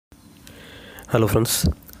Hello friends,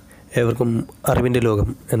 ഏവർക്കും അറിവിൻ്റെ ലോകം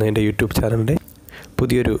എന്ന എൻ്റെ യൂട്യൂബ് ചാനലിൻ്റെ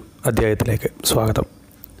പുതിയൊരു അധ്യായത്തിലേക്ക് സ്വാഗതം.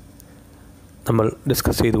 നമ്മൾ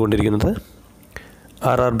ഡിസ്കസ് ചെയ്തുകൊണ്ടിരിക്കുന്നത്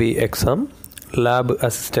RRB exam, lab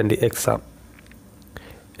assistant exam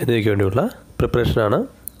എന്നിവയ്ക്ക് വേണ്ടിയുള്ള പ്രിപ്പറേഷനാണ്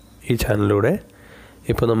ഈ ചാനലിലൂടെ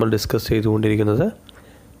ഇപ്പോൾ നമ്മൾ ഡിസ്കസ് ചെയ്തുകൊണ്ടിരിക്കുന്നത്.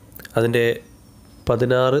 അതിൻ്റെ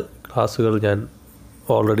 16 ക്ലാസ്സുകൾ ഞാൻ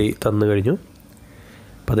ഓൾറെഡി തന്നു കഴിഞ്ഞു.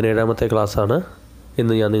 17ാമത്തെ ക്ലാസ്സാണ്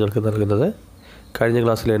ഇന്ന് ഞാൻ നിങ്ങൾക്ക് നൽകുന്നത്. കഴിഞ്ഞ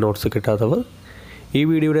ക്ലാസ്സിലെ നോട്ട്സ് കിട്ടാത്തവർ ഈ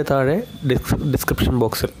വീഡിയോയുടെ താഴെ ഡിസ്ക്രിപ്ഷൻ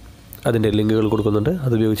ബോക്സിൽ അതിൻ്റെ ലിങ്കുകൾ കൊടുക്കുന്നുണ്ട്.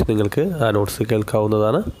 അതുപയോഗിച്ച് നിങ്ങൾക്ക് ആ നോട്ട്സ്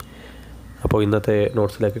കേൾക്കാവുന്നതാണ്. അപ്പോൾ ഇന്നത്തെ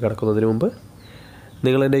നോട്ട്സിലേക്ക് കടക്കുന്നതിന് മുമ്പ്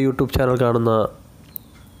നിങ്ങളെൻ്റെ യൂട്യൂബ് ചാനൽ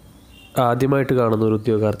ആദ്യമായിട്ട് കാണുന്ന ഒരു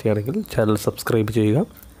ഉദ്യോഗാർത്ഥിയാണെങ്കിൽ ചാനൽ സബ്സ്ക്രൈബ് ചെയ്യുക.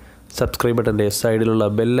 സബ്സ്ക്രൈബ് ബട്ടൻ്റെ സൈഡിലുള്ള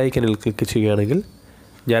ബെല്ലൈക്കനിൽ ക്ലിക്ക് ചെയ്യുകയാണെങ്കിൽ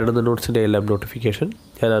ഞാനിടുന്ന നോട്ട്സിൻ്റെ എല്ലാം നോട്ടിഫിക്കേഷൻ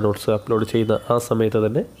ഞാൻ ആ നോട്ട്സ് അപ്ലോഡ് ചെയ്യുന്ന ആ സമയത്ത്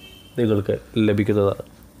തന്നെ നിങ്ങൾക്ക് ലഭിക്കുന്നതാണ്.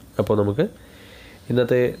 അപ്പോൾ നമുക്ക്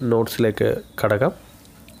ഇന്നത്തെ നോട്ട്സിലേക്ക് കടക്കാം.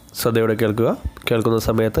 ശ്രദ്ധയോടെ കേൾക്കുന്ന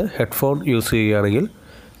സമയത്ത് ഹെഡ്ഫോൺ യൂസ് ചെയ്യുകയാണെങ്കിൽ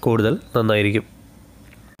കൂടുതൽ നന്നായിരിക്കും.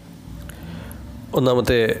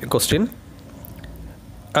 ഒന്നാമത്തെ ക്വസ്റ്റ്യൻ,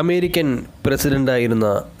 അമേരിക്കൻ പ്രസിഡൻ്റായിരുന്ന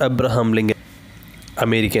എബ്രഹാം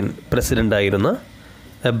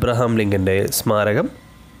ലിങ്കൻ്റെ സ്മാരകം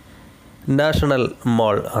നാഷണൽ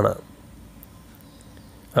മാൾ ആണ്.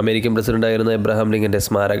 അമേരിക്കൻ പ്രസിഡൻ്റായിരുന്ന എബ്രഹാം ലിങ്കൻ്റെ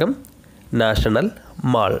സ്മാരകം നാഷണൽ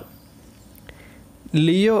മാൾ.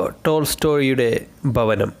 ലിയോ ടോൾസ്റ്റോയിയുടെ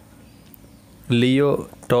ഭവനം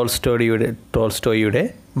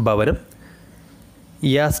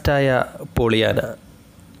യാസ്റ്റായ പോളിയാന.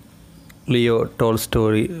 ലിയോ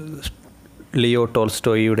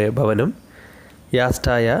ടോൾസ്റ്റോയിയുടെ ഭവനം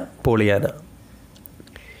യാസ്റ്റായ പോളിയാന.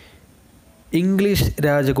 English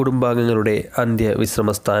രാജകുടുംബാംഗങ്ങളുടെ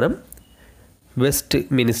അന്ത്യവിശ്രമസ്ഥാനം west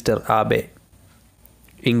minister Abe.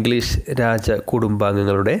 English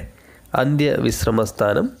രാജകുടുംബാംഗങ്ങളുടെ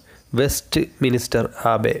അന്ത്യവിശ്രമസ്ഥാനം west minister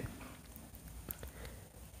Abe.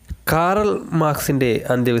 Karl മാർക്സിൻ്റെ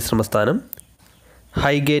അന്ത്യവിശ്രമസ്ഥാനം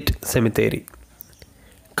Highgate സെമിത്തേരി.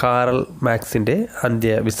 കാറൽ മാർക്സിൻ്റെ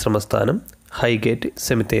അന്ത്യവിശ്രമസ്ഥാനം ഹൈഗേറ്റ്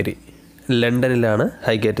സെമിത്തേരി. ലണ്ടനിലാണ്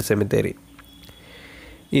ഹൈഗേറ്റ് സെമിത്തേരി.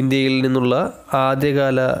 ഇന്ത്യയിൽ നിന്നുള്ള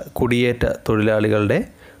ആദ്യകാല കുടിയേറ്റ തൊഴിലാളികളുടെ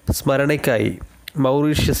സ്മരണയ്ക്കായി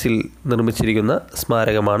മൗറീഷ്യസിൽ നിർമ്മിച്ചിരിക്കുന്ന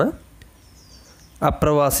സ്മാരകമാണ്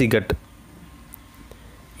അപ്രവാസി ഘട്ട്.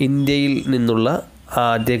 ഇന്ത്യയിൽ നിന്നുള്ള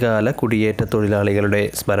ആദ്യകാല കുടിയേറ്റ തൊഴിലാളികളുടെ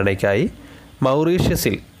സ്മരണയ്ക്കായി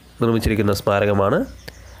മൗറീഷ്യസിൽ നിർമ്മിച്ചിരിക്കുന്ന സ്മാരകമാണ്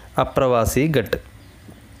അപ്രവാസി ഘട്ട്.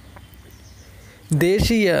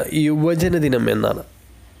 ദേശീയ യുവജന ദിനം എന്നാണ്.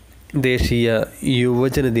 ദേശീയ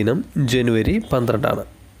യുവജന ദിനം ജനുവരി 12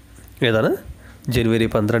 ഏതാണ്? ജനുവരി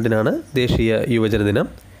 12 ദേശീയ യുവജന ദിനം.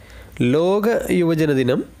 ലോക യുവജന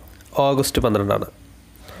ദിനം ഓഗസ്റ്റ് 12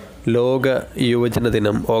 ലോക യുവജന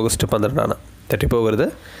ദിനം ഓഗസ്റ്റ് 12 തെറ്റിപ്പോകരുത്.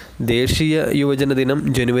 ദേശീയ യുവജന ദിനം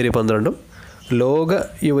ജനുവരി 12 ലോക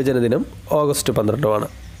യുവജന ദിനം ഓഗസ്റ്റ് 12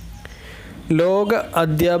 ലോക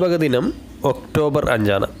അധ്യാപക ദിനം ഒക്ടോബർ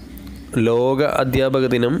 5 ലോക അധ്യാപക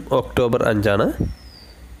ദിനം ഒക്ടോബർ 5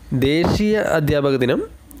 ദേശീയ അധ്യാപക ദിനം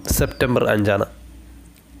സെപ്റ്റംബർ 5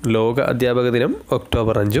 ലോക അധ്യാപക ദിനം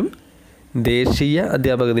ഒക്ടോബർ 5 ദേശീയ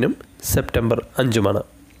അധ്യാപക ദിനം സെപ്റ്റംബർ 5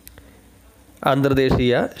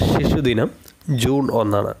 അന്തർദേശീയ ശിശുദിനം ജൂൺ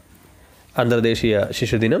 1 അന്തർദേശീയ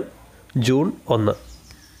ശിശുദിനം ജൂൺ 1.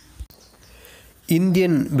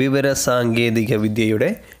 ഇന്ത്യൻ വിവര സാങ്കേതിക വിദ്യയുടെ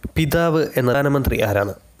പിതാവ് എന്ന പ്രധാനമന്ത്രി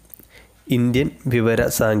ആരാണ്? ഇന്ത്യൻ വിവര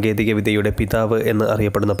സാങ്കേതിക വിദ്യയുടെ പിതാവ് എന്ന്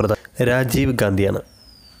അറിയപ്പെടുന്ന രാജീവ്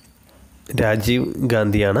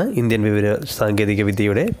ഗാന്ധിയാണ് ഇന്ത്യൻ വിവര സാങ്കേതിക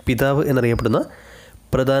വിദ്യയുടെ പിതാവ് എന്നറിയപ്പെടുന്ന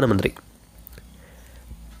പ്രധാനമന്ത്രി.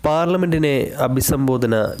 പാർലമെൻറ്റിനെ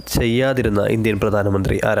അഭിസംബോധന ചെയ്യാതിരുന്ന ഇന്ത്യൻ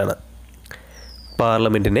പ്രധാനമന്ത്രി ആരാണ്?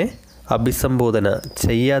 പാർലമെൻറ്റിനെ അഭിസംബോധന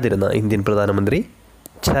ചെയ്യാതിരുന്ന ഇന്ത്യൻ പ്രധാനമന്ത്രി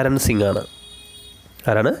ചരൺ സിംഗ് ആണ്.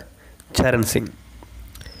 ആരാണ്? ചരൺ സിംഗ്.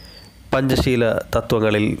 പഞ്ചശീല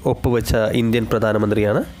തത്വങ്ങളിൽ ഒപ്പുവെച്ച ഇന്ത്യൻ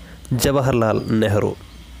പ്രധാനമന്ത്രിയാണ് ജവഹർലാൽ നെഹ്റു.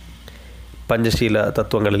 പഞ്ചശീല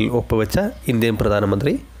തത്വങ്ങളിൽ ഒപ്പുവെച്ച ഇന്ത്യൻ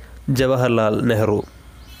പ്രധാനമന്ത്രി ജവഹർലാൽ നെഹ്റു.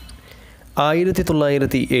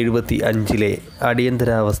 1975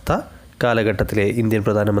 അടിയന്തരാവസ്ഥ കാലഘട്ടത്തിലെ ഇന്ത്യൻ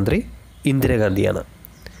പ്രധാനമന്ത്രി ഇന്ദിരാഗാന്ധിയാണ്.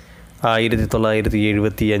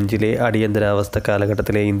 1975 അടിയന്തരാവസ്ഥ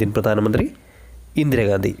കാലഘട്ടത്തിലെ ഇന്ത്യൻ പ്രധാനമന്ത്രി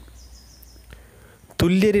ഇന്ദിരാഗാന്ധി.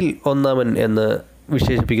 തുല്യരിൽ ഒന്നാമൻ എന്ന്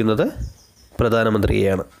വിശേഷിപ്പിക്കുന്നത്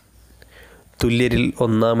പ്രധാനമന്ത്രിയെയാണ്. തുല്യരിൽ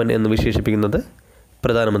ഒന്നാമൻ എന്ന് വിശേഷിപ്പിക്കുന്നത്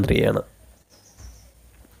പ്രധാനമന്ത്രിയെയാണ്.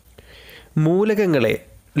 മൂലകങ്ങളെ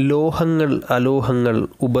ലോഹങ്ങൾ, അലോഹങ്ങൾ,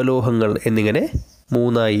 ഉപലോഹങ്ങൾ എന്നിങ്ങനെ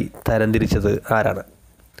 3 തരംതിരിച്ചത് ആരാണ്?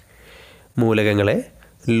 മൂലകങ്ങളെ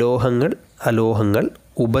ലോഹങ്ങൾ, അലോഹങ്ങൾ,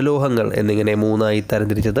 ഉപലോഹങ്ങൾ എന്നിങ്ങനെ 3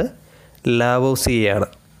 തരംതിരിച്ചത് ലാവോസിയയാണ്.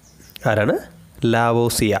 ആരാണ്?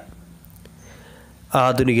 ലാവോസിയ.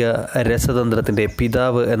 ആധുനിക രസതന്ത്രത്തിൻ്റെ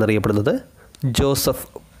പിതാവ് എന്നറിയപ്പെടുന്നത് ജോസഫ്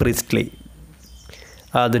പ്രീസ്റ്റ്ലി.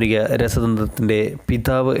 ആധുനിക രസതന്ത്രത്തിൻ്റെ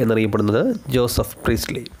പിതാവ് എന്നറിയപ്പെടുന്നത് ജോസഫ്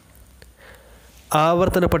പ്രീസ്റ്റ്ലി.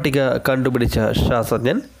 ആവർത്തന പട്ടിക കണ്ടുപിടിച്ച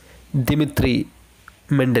ശാസ്ത്രജ്ഞൻ ദിമിത്രി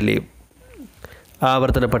മെൻഡലീവ്.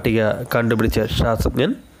 ആവർത്തന പട്ടിക കണ്ടുപിടിച്ച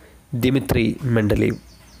ശാസ്ത്രജ്ഞൻ ദിമിത്രി മെൻഡലീവ്.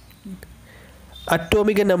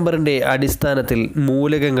 അറ്റോമിക നമ്പറിൻ്റെ അടിസ്ഥാനത്തിൽ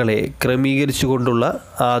മൂലകങ്ങളെ ക്രമീകരിച്ചുകൊണ്ടുള്ള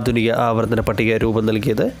ആധുനിക ആവർത്തന പട്ടിക രൂപം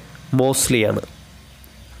നൽകിയത് മോസ്ലിയാണ്.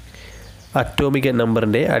 അറ്റോമിക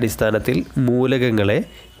നമ്പറിൻ്റെ അടിസ്ഥാനത്തിൽ മൂലകങ്ങളെ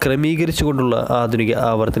ക്രമീകരിച്ചുകൊണ്ടുള്ള ആധുനിക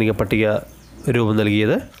ആവർത്തനിക പട്ടിക രൂപം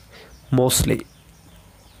നൽകിയത് Moseley.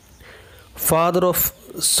 Father of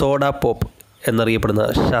soda pop എന്നറിയപ്പെടുന്ന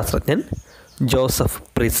ശാസ്ത്രജ്ഞൻ Joseph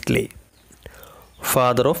Priestley.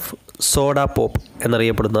 Father of soda pop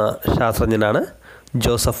എന്നറിയപ്പെടുന്ന ശാസ്ത്രജ്ഞനാണ്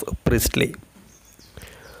ജോസഫ് പ്രീസ്റ്റ്ലി.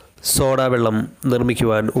 സോഡ വെള്ളം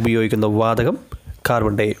നിർമ്മിക്കുവാൻ ഉപയോഗിക്കുന്ന വാതകം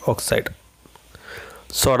കാർബൺ ഡൈ ഓക്സൈഡ്.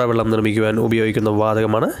 സോഡ വെള്ളം നിർമ്മിക്കുവാൻ ഉപയോഗിക്കുന്ന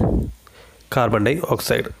വാതകമാണ് carbon dye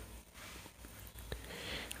oxide.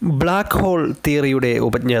 Black hole തിയറിയുടെ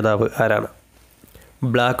ഉപജ്ഞാതാവ് ആരാണ്?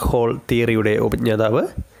 ബ്ലാക്ക് ഹോൾ തിയറിയുടെ ഉപജ്ഞാതാവ്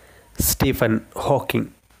സ്റ്റീഫൻ ഹോക്കിംഗ്.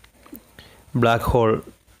 ബ്ലാക്ക് ഹോൾ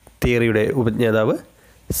തിയറിയുടെ ഉപജ്ഞാതാവ്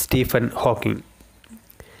സ്റ്റീഫൻ ഹോക്കിംഗ്.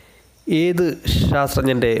 ഏത്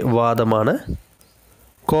ശാസ്ത്രജ്ഞൻ്റെ വാദമാണ്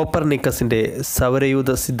കോപ്പർനിക്കസിൻ്റെ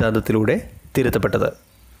സൗരയൂഥ സിദ്ധാന്തത്തിലൂടെ തിരുത്തപ്പെട്ടത്?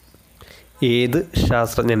 ഏത്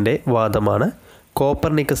ശാസ്ത്രജ്ഞൻ്റെ വാദമാണ്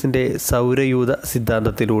കോപ്പർനിക്കസിൻ്റെ സൗരയൂഥ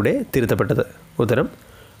സിദ്ധാന്തത്തിലൂടെ തിരുത്തപ്പെട്ടത്? ഉത്തരം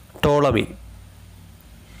ടോളമി.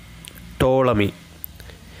 ടോളമി.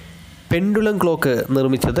 പെൻഡുലം ക്ലോക്ക്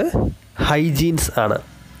നിർമ്മിച്ചത് ഹൈജീൻസ് ആണ്.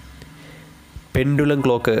 പെൻഡുലം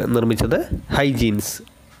ക്ലോക്ക് നിർമ്മിച്ചത് ഹൈജീൻസ്.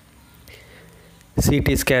 CT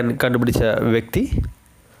സ്കാൻ കണ്ടുപിടിച്ച വ്യക്തി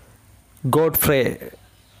ഗോഡ്ഫ്രേ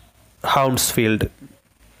ഹൗൺസ്ഫീൽഡ്.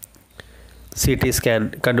 CT സ്കാൻ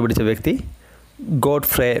കണ്ടുപിടിച്ച വ്യക്തി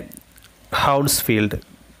ഗോഡ്ഫ്രേ ഹൗൺസ്ഫീൽഡ്.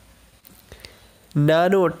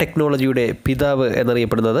 നാനോ ടെക്നോളജിയുടെ പിതാവ്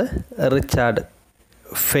എന്നറിയപ്പെടുന്നത് റിച്ചാർഡ്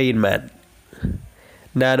ഫെയ്ൻമാൻ.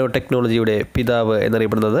 നാനോ ടെക്നോളജിയുടെ പിതാവ്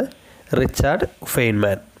എന്നറിയപ്പെടുന്നത് റിച്ചാർഡ്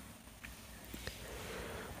ഫെയ്ൻമാൻ.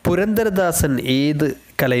 പുരന്ദരദാസൻ ഏത്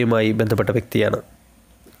കലയുമായി ബന്ധപ്പെട്ട വ്യക്തിയാണ്?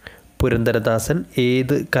 പുരന്ദരദാസൻ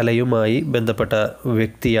ഏത് കലയുമായി ബന്ധപ്പെട്ട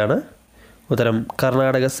വ്യക്തിയാണ്? ഉത്തരം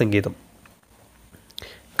കർണാടക സംഗീതം.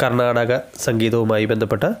 കർണാടക സംഗീതവുമായി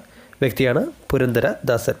ബന്ധപ്പെട്ട വ്യക്തിയാണ്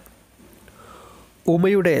പുരന്ദരദാസൻ.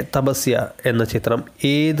 ഉമയുടെ തപസ്യ എന്ന ചിത്രം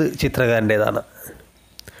ഏത് ചിത്രകാരൻ്റേതാണ്?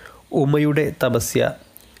 ഉമയുടെ തപസ്യ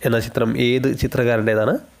എന്ന ചിത്രം ഏത്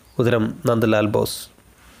ചിത്രകാരൻ്റേതാണ്? ഉത്തരം നന്ദലാൽ ബോസ്.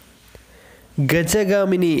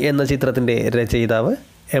 ഗജഗാമിനി എന്ന ചിത്രത്തിൻ്റെ രചയിതാവ്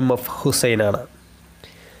MF ഹുസൈനാണ്.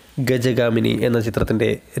 ഗജഗാമിനി എന്ന ചിത്രത്തിൻ്റെ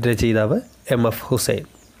രചയിതാവ് MF ഹുസൈൻ.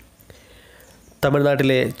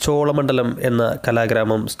 തമിഴ്നാട്ടിലെ ചോളമണ്ഡലം എന്ന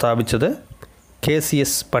കലാഗ്രാമം സ്ഥാപിച്ചത്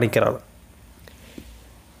KCS പണിക്കറാണ്.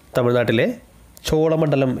 തമിഴ്നാട്ടിലെ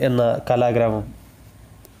ചോളമണ്ഡലം എന്ന കലാഗ്രാമം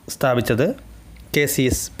സ്ഥാപിച്ചത്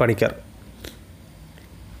KCS പണിക്കർ.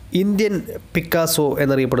 ഇന്ത്യൻ പിക്കാസോ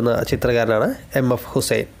എന്നറിയപ്പെടുന്ന ചിത്രകാരനാണ് MF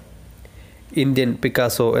ഹുസൈൻ. ഇന്ത്യൻ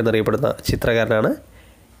പിക്കാസോ എന്നറിയപ്പെടുന്ന ചിത്രകാരനാണ്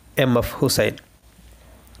MF ഹുസൈൻ.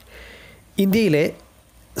 ഇന്ത്യയിലെ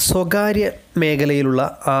സ്വകാര്യ മേഖലയിലുള്ള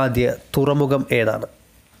ആദ്യ തുറമുഖം ഏതാണ്?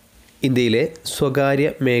 ഇന്ത്യയിലെ സ്വകാര്യ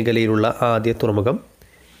മേഖലയിലുള്ള ആദ്യ തുറമുഖം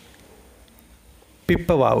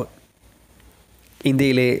പിപ്പവാവ്.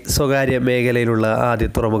 ഇന്ത്യയിലെ സ്വകാര്യ മേഖലയിലുള്ള ആദ്യ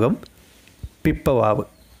തുറമുഖം പിപ്പവാവ്.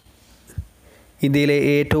 ഇന്ത്യയിലെ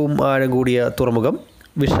ഏറ്റവും ആഴം കൂടിയ തുറമുഖം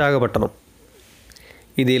വിശാഖപട്ടണം.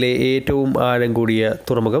 ഇന്ത്യയിലെ ഏറ്റവും ആഴം കൂടിയ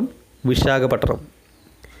തുറമുഖം വിശാഖപട്ടണം.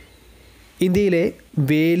 ഇന്ത്യയിലെ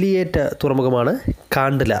വേലിയേറ്റ തുറമുഖമാണ്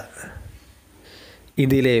കാണ്ട്ല.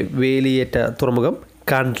 ഇന്ത്യയിലെ വേലിയേറ്റ തുറമുഖം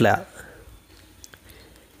കാണ്ട്ല.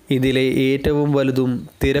 ഇന്ത്യയിലെ ഏറ്റവും വലുതും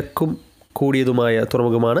തിരക്കും കൂടിയതുമായ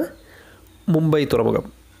തുറമുഖമാണ് മുംബൈ തുറമുഖം.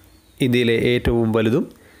 ഇന്ത്യയിലെ ഏറ്റവും വലുതും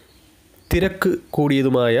തിരക്ക്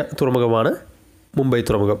കൂടിയതുമായ തുറമുഖമാണ് മുംബൈ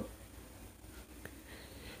തുറമുഖം.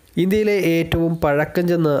 ഇന്ത്യയിലെ ഏറ്റവും പഴക്കം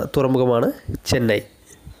ചെന്ന തുറമുഖമാണ് ചെന്നൈ.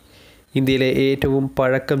 ഇന്ത്യയിലെ ഏറ്റവും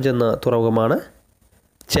പഴക്കം ചെന്ന തുറമുഖമാണ്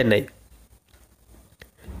ചെന്നൈ.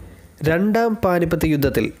 രണ്ടാം പാനിപ്പത്ത്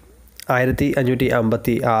യുദ്ധത്തിൽ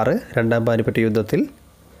 1556 രണ്ടാം പാനിപ്പത്ത് യുദ്ധത്തിൽ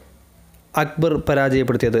അക്ബർ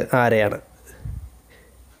പരാജയപ്പെടുത്തിയത് ആരെയാണ്?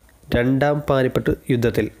 രണ്ടാം പാനിപ്പത്ത്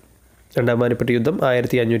യുദ്ധം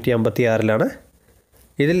 1556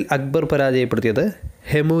 ഇതിൽ അക്ബർ പരാജയപ്പെടുത്തിയത്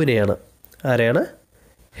ഹെമുവിനെയാണ്. ആരെയാണ്?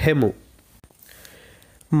 ഹെമു.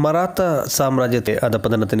 മറാത്ത സാമ്രാജ്യത്തെ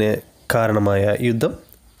അധപതനത്തിന് കാരണമായ യുദ്ധം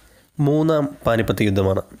മൂന്നാം പാനിപ്പത്ത്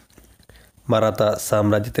യുദ്ധമാണ്. മറാത്ത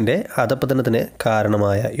സാമ്രാജ്യത്തിൻ്റെ അധപതനത്തിന്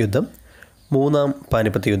കാരണമായ യുദ്ധം മൂന്നാം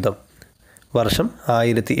പാനിപ്പത്ത് യുദ്ധം. വർഷം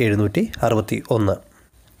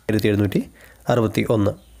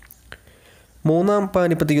 1761. മൂന്നാം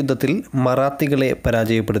പാനിപ്പത്ത് യുദ്ധത്തിൽ മറാത്തികളെ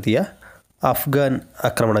പരാജയപ്പെടുത്തിയ അഫ്ഗാൻ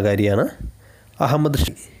ആക്രമണകാരിയാണ് അഹമ്മദ്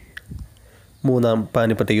ഷാ. മൂന്നാം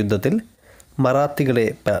പാനിപ്പത്ത് യുദ്ധത്തിൽ മറാത്തികളെ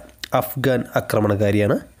അഫ്ഗാൻ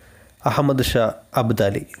ആക്രമണകാരിയാണ് അഹമ്മദ് ഷാ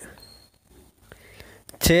അബ്ദാലി.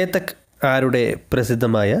 ചേതക് ആരുടെ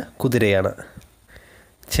പ്രസിദ്ധമായ കുതിരയാണ്?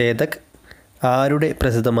 ചേതക് ആരുടെ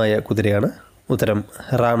പ്രസിദ്ധമായ കുതിരയാണ്? ഉത്തരം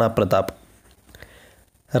റാണ പ്രതാപ്.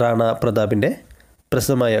 റാണ പ്രതാപിൻ്റെ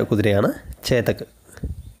പ്രസിദ്ധമായ കുതിരയാണ് ചേതക്.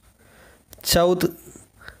 ചൗദ്,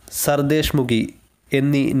 സർദേശ് മുഖി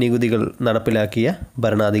എന്നീ നികുതികൾ നടപ്പിലാക്കിയ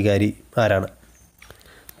ഭരണാധികാരി ആരാണ്?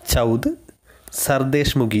 ചൗദ്,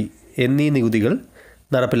 സർദേശ് മുഖി എന്നീ നികുതികൾ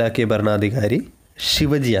നടപ്പിലാക്കിയ ഭരണാധികാരി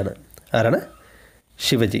ശിവജിയാണ്. ആരാണ്?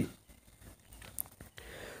 ശിവജി.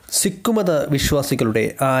 സിക്കുമത വിശ്വാസികളുടെ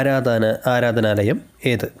ആരാധനാലയം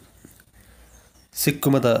ഏത്?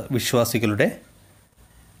 സിക്കുമത വിശ്വാസികളുടെ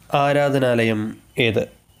ആരാധനാലയം ഏത്?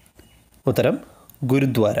 ഉത്തരം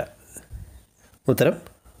ഗുരുദ്വാര. ഉത്തരം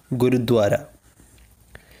ഗുരുദ്വാര.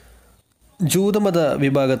 ജൂതമത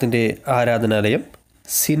വിഭാഗത്തിൻ്റെ ആരാധനാലയം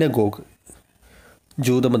സിനഗോഗ്.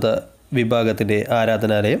 ജൂതമത വിഭാഗത്തിൻ്റെ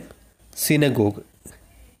ആരാധനാലയം സിനഗോഗ്.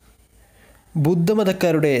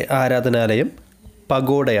 ബുദ്ധമതക്കാരുടെ ആരാധനാലയം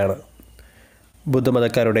പഗോഡയാണ്.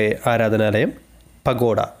 ബുദ്ധമതക്കാരുടെ ആരാധനാലയം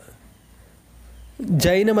പഗോഡ.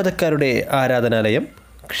 ജൈനമതക്കാരുടെ ആരാധനാലയം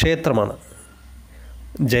ക്ഷേത്രമാണ്.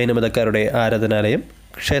 ജൈനമതക്കാരുടെ ആരാധനാലയം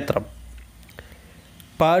ക്ഷേത്രം.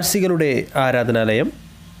 പാഴ്സികളുടെ ആരാധനാലയം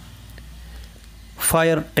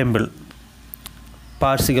ഫയർ ടെമ്പിൾ.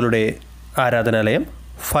 പാഴ്സികളുടെ ആരാധനാലയം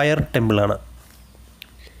ഫയർ ടെമ്പിളാണ്.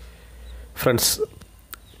 ഫ്രണ്ട്സ്,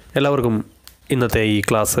 എല്ലാവർക്കും ഇന്നത്തെ ഈ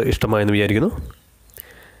ക്ലാസ് ഇഷ്ടമായെന്ന് വിചാരിക്കുന്നു.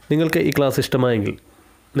 നിങ്ങൾക്ക് ഈ ക്ലാസ് ഇഷ്ടമായെങ്കിൽ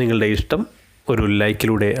നിങ്ങളുടെ ഇഷ്ടം ഒരു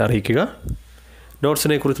ലൈക്കിലൂടെ അറിയിക്കുക.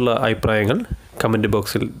 നോട്ട്സിനെ കുറിച്ചുള്ള അഭിപ്രായങ്ങൾ കമൻറ്റ്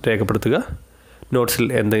ബോക്സിൽ രേഖപ്പെടുത്തുക. നോട്ട്സിൽ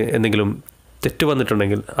എന്തെങ്കിലും തെറ്റ്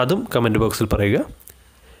വന്നിട്ടുണ്ടെങ്കിൽ അതും കമൻറ്റ് ബോക്സിൽ പറയുക.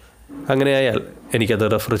 അങ്ങനെയായാൽ എനിക്കത്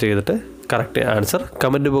റെഫർ ചെയ്തിട്ട് കറക്റ്റ് ആൻസർ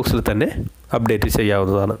കമൻറ്റ് ബോക്സിൽ തന്നെ അപ്ഡേറ്റ്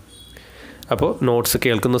ചെയ്യാവുന്നതാണ്. അപ്പോൾ നോട്ട്സ്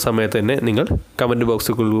കേൾക്കുന്ന സമയത്ത് തന്നെ നിങ്ങൾ കമൻറ്റ്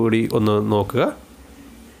ബോക്സിൽ കൂടി ഒന്ന് നോക്കുക.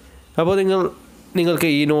 അപ്പോൾ നിങ്ങൾക്ക്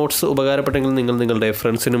ഈ നോട്ട്സ് ഉപകാരപ്പെട്ടെങ്കിൽ നിങ്ങൾ നിങ്ങളുടെ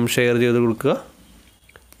ഫ്രണ്ട്സിനും ഷെയർ ചെയ്ത് കൊടുക്കുക.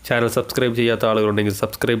 ചാനൽ സബ്സ്ക്രൈബ് ചെയ്യാത്ത ആളുകളുണ്ടെങ്കിൽ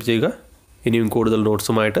സബ്സ്ക്രൈബ് ചെയ്യുക. ഇനിയും കൂടുതൽ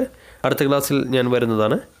നോട്ട്സുമായിട്ട് അടുത്ത ക്ലാസ്സിൽ ഞാൻ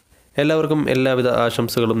വരുന്നതാണ്. എല്ലാവർക്കും എല്ലാവിധ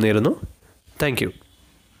ആശംസകളും നേരുന്നു. Thank you.